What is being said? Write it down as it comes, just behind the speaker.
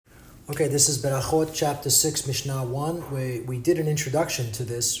Okay, this is Berachot, chapter 6, Mishnah 1. We did an introduction to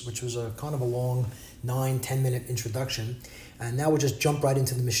this, which was a kind of a long 9-10 minute introduction. And now we'll just jump right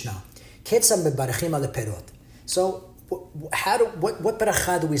into the Mishnah. So, what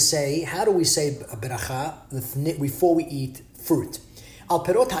beracha do we say? How do we say beracha before we eat fruit? Al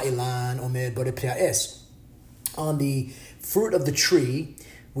perot ha'ilan omer borei pri ha'es. On the fruit of the tree,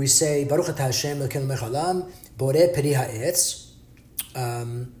 we say Baruch atah Hashem Elokeinu melech haolam borei pri ha'etz.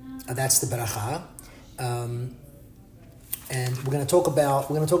 That's the beracha, and we're going to talk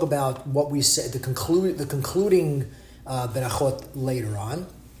about what we said, the concluding berachot later on.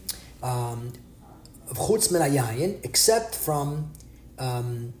 Chutz min hayayin, except from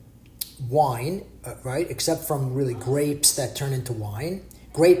wine, right? Except from really grapes that turn into wine.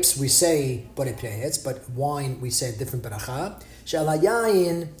 Grapes we say borei pri ha'etz, but wine we say a different beracha. She'al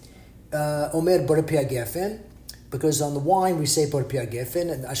hayayin omer borei pri ha'gefen. Because on the wine we say borei pri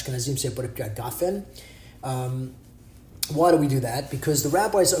ha'gefen, and Ashkenazim say borei pri ha'gafen. Why do we do that? Because the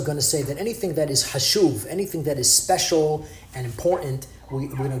rabbis are going to say that anything that is hashuv, anything that is special and important, we're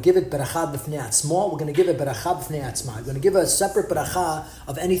going to give it beracha b'fnei atzmo. We're going to give it beracha b'fnei atzma. We're going to give a separate beracha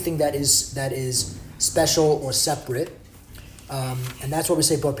of anything that is special or separate, and that's what we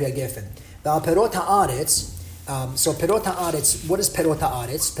say borei pri ha'gefen. The perot ha'aretz. So perot ha'aretz. What is perot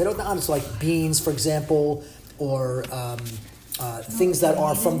ha'aretz? Perot ha'aretz like beans, for example, or things that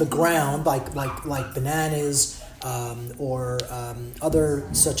are from the ground, like bananas, or other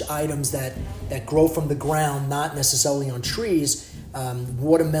such items that grow from the ground, not necessarily on trees.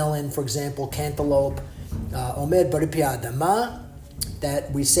 Watermelon, for example, cantaloupe. Omer borei pri ha'adama,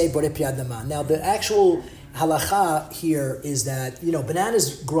 that we say borei pri ha'adama. Now, the actual halacha here is that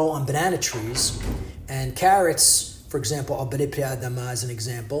bananas grow on banana trees, and carrots, for example, are borei pri ha'adama as an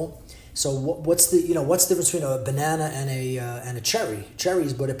example. So what's the difference between a banana and a cherry? Cherry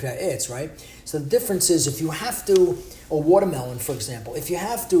is borei pri ha'etz, right? So the difference is if you have to, or watermelon, for example, if you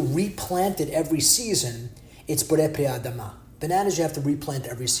have to replant it every season, it's borei pri ha'adama. Bananas you have to replant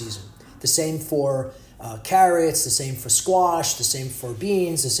every season. The same for carrots, the same for squash, the same for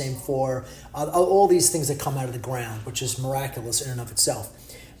beans, the same for all these things that come out of the ground, which is miraculous in and of itself.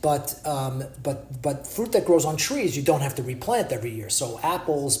 But fruit that grows on trees, you don't have to replant every year. So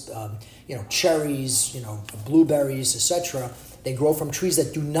apples, cherries, blueberries, etc. They grow from trees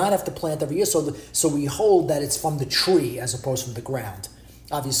that do not have to plant every year. So we hold that it's from the tree as opposed from the ground.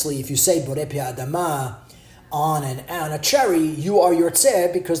 Obviously, if you say borei pri ha'adama on a cherry, you are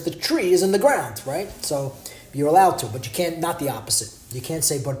yortzeh because the tree is in the ground, right? So you're allowed to, but you can't. Not the opposite. You can't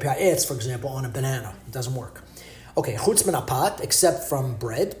say borei pri ha'etz, for example, on a banana. It doesn't work. Okay, chutz min hapat, except from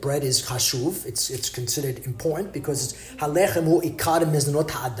bread. Bread is chashuv. It's considered important because halechem hu ikar miznot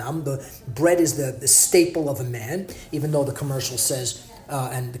ha'adam. The bread is the staple of a man, even though the commercial says,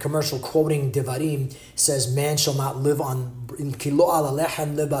 and the commercial quoting Devarim says, man shall not live on kilo ala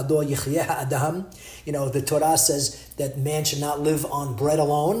lechem lebado yichyeh ha'adam. The Torah says that man should not live on bread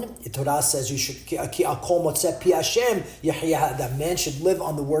alone. The Torah says you should ki al kol motzeh pi Hashem yichyeh ha'adam. Man should live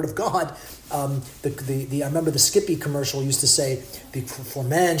on the word of God. I remember the Skippy commercial used to say, for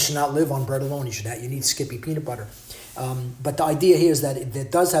man should not live on bread alone. You need Skippy peanut butter. But the idea here is that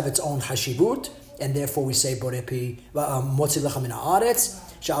it does have its own hashivut, and therefore we say borei pri motzi lecha min haaretz.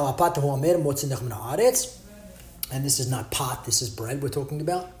 She'al hapat hu omer motzi lecha min haaretz. And this is not pot, this is bread we're talking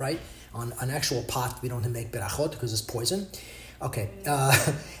about, right? On an actual pot, we don't make berachot because it's poison. Okay,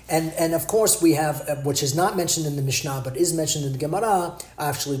 and of course we have, which is not mentioned in the Mishnah, but is mentioned in the Gemara,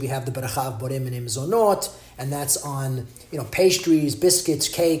 actually we have the beracha of borei minei mezonot, and that's on, pastries, biscuits,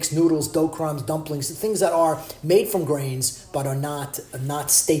 cakes, noodles, dough crumbs, dumplings, things that are made from grains, but are not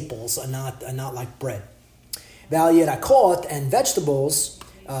staples, are not like bread. Val yerakot, and vegetables,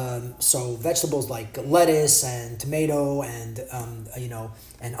 so vegetables like lettuce and tomato and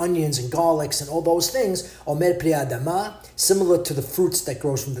and onions and garlics and all those things, omer pri ha'adama, similar to the fruits that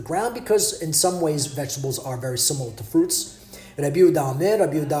grows from the ground, because in some ways vegetables are very similar to fruits. Rabbi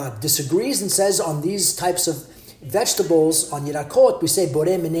Yehuda disagrees and says on these types of vegetables, on yirakot, we say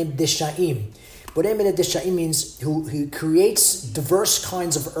borei minei deshaim. Borei minei deshaim means who creates diverse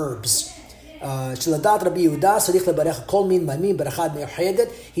kinds of herbs. He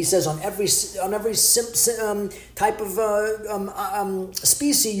says on every type of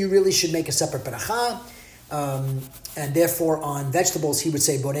species you really should make a separate beracha, and therefore on vegetables he would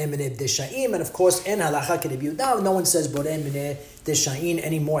say borei minei deshaim, and of course in halacha Rabbi Yehuda no one says borei minei deshaim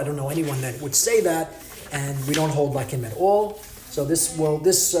anymore. I don't know anyone that would say that, and we don't hold like him at all. So this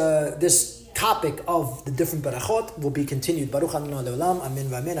topic of the different berachot will be continued. Baruch Adonai Le'olam. Amen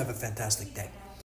v'amen. Have a fantastic day.